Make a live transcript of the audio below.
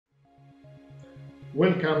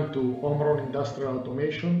Welcome to Omron Industrial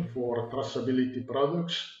Automation for traceability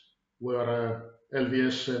products, where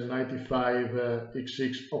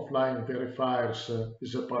LVS-95XX offline verifiers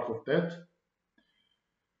is a part of that.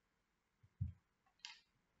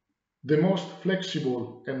 The most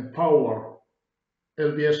flexible and power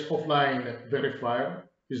LVS offline verifier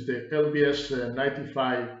is the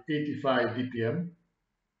LVS-9585 DPM.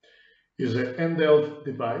 It's a handheld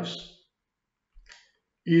device,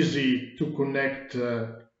 easy to connect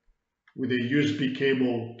with a USB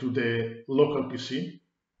cable to the local PC.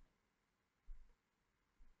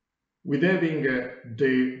 With having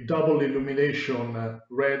the double illumination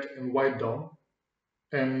red and white dome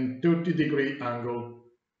and 30-degree angle.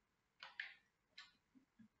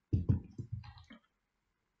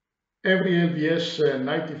 Every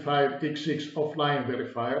LVS-95XX offline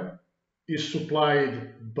verifier is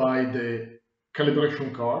supplied by the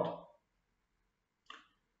calibration card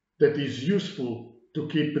that is useful to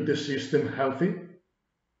keep the system healthy.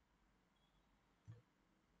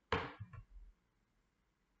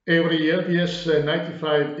 Every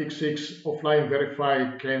LVS-95XX offline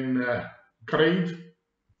verifier can grade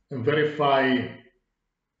and verify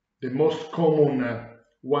the most common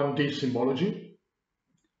 1D symbology,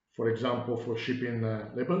 for example, for shipping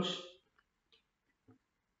labels.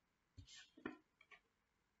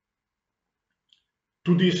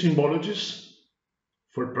 Two D symbologies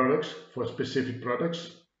for products, for specific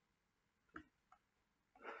products.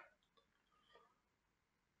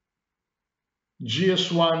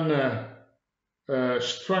 GS1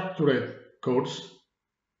 structured codes,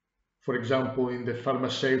 for example, in the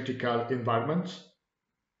pharmaceutical environment.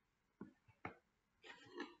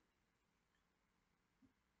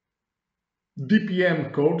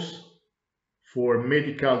 DPM codes for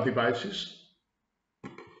medical devices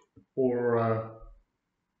or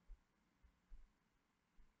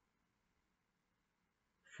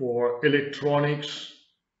for electronics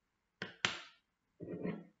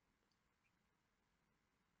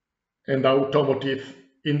and automotive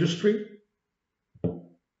industry.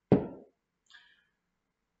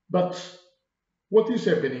 But what is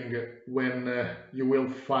happening when you will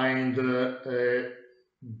find a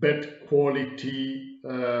bad quality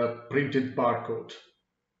printed barcode?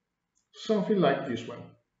 Something like this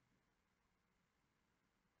one.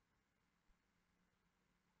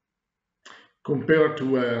 Compared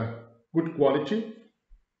to a good quality,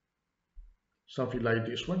 something like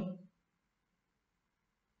this one.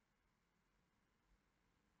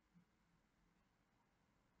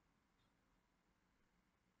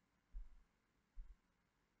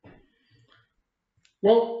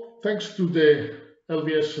 Well, thanks to the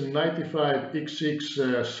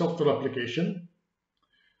LVS-95XX software application,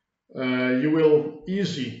 you will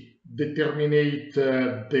easily determine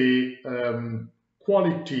the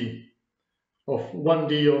quality of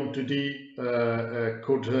 1D on 2D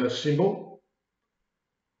code symbol,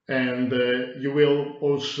 and you will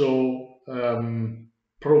also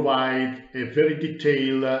provide a very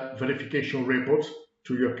detailed verification report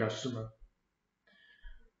to your customer.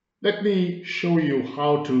 Let me show you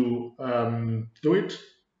how to do it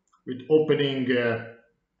with opening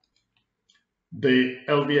the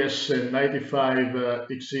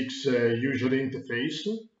LVS-95XX user interface.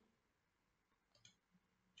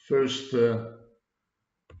 First, to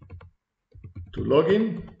log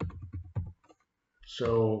in,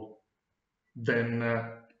 so then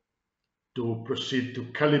to proceed to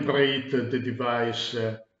calibrate the device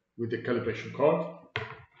with the calibration card.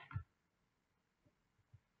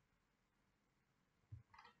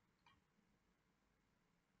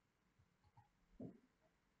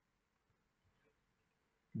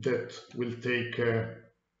 That will take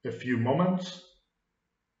a few moments.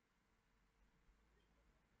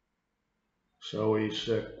 So it's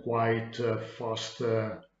a quite fast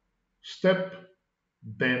step.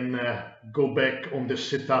 Then go back on the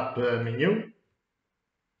setup menu.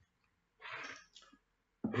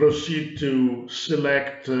 Proceed to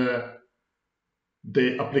select the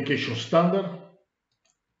application standard.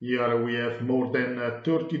 Here we have more than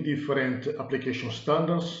 30 different application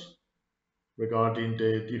standards regarding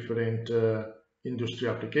the different industry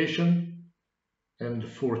application. And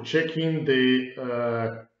for checking the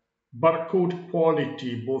barcode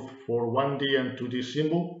quality, both for 1D and 2D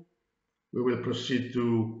symbol, we will proceed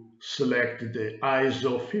to select the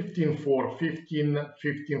ISO 15415,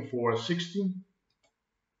 15416.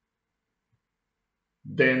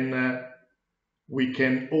 Then we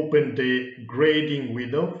can open the grading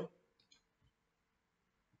window.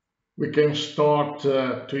 We can start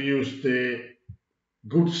to use the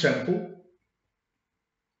good sample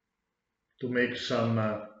to make some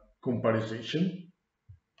comparison.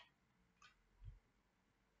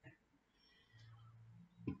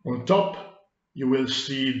 On top, you will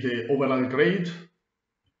see the overall grade,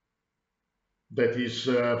 that is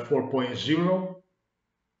 4.0,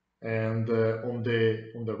 and on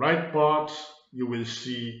the right part you will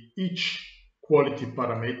see each quality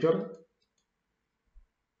parameter,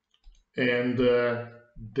 and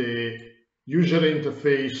the user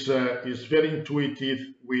interface is very intuitive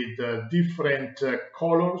with different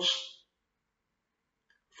colors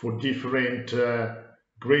for different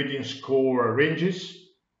grading score ranges.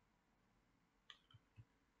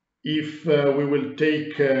 If we will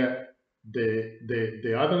take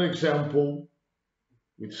the other example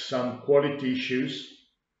with some quality issues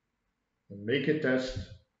and make a test,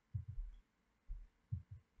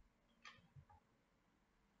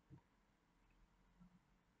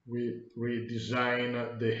 we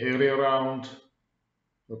redesign the area around.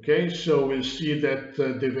 Okay, so we'll see that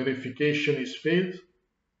the verification is failed.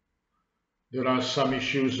 There are some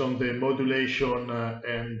issues on the modulation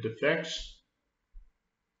and defects.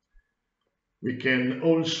 We can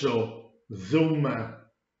also zoom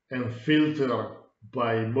and filter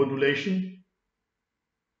by modulation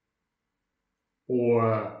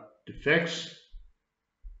or defects.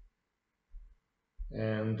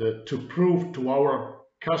 And to prove to our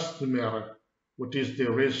customer what is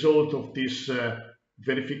the result of this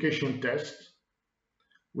verification test,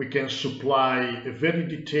 we can supply a very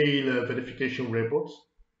detailed verification report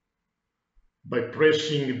by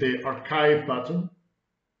pressing the archive button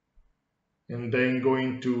and then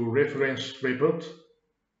going to reference report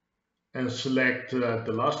and select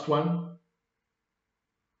the last one.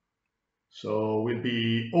 So will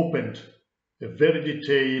be opened a very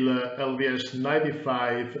detailed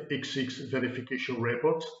LVS-95XX verification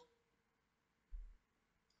report,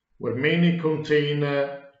 where mainly contain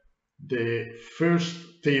the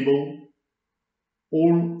first table,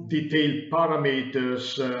 all detailed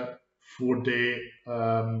parameters for the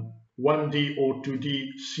 1D or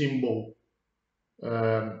 2D symbol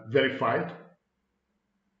verified.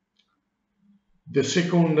 The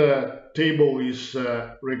second table is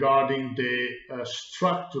regarding the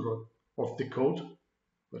structure of the code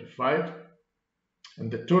verified,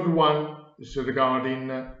 and the third one is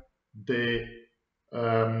regarding the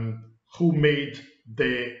who made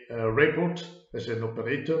the report as an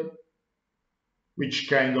operator, which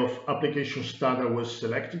kind of application standard was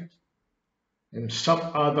selected, and some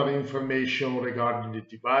other information regarding the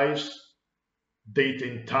device, date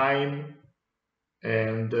and time,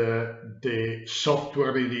 and the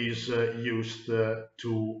software it is used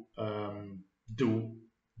to do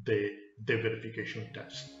the verification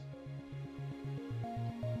test.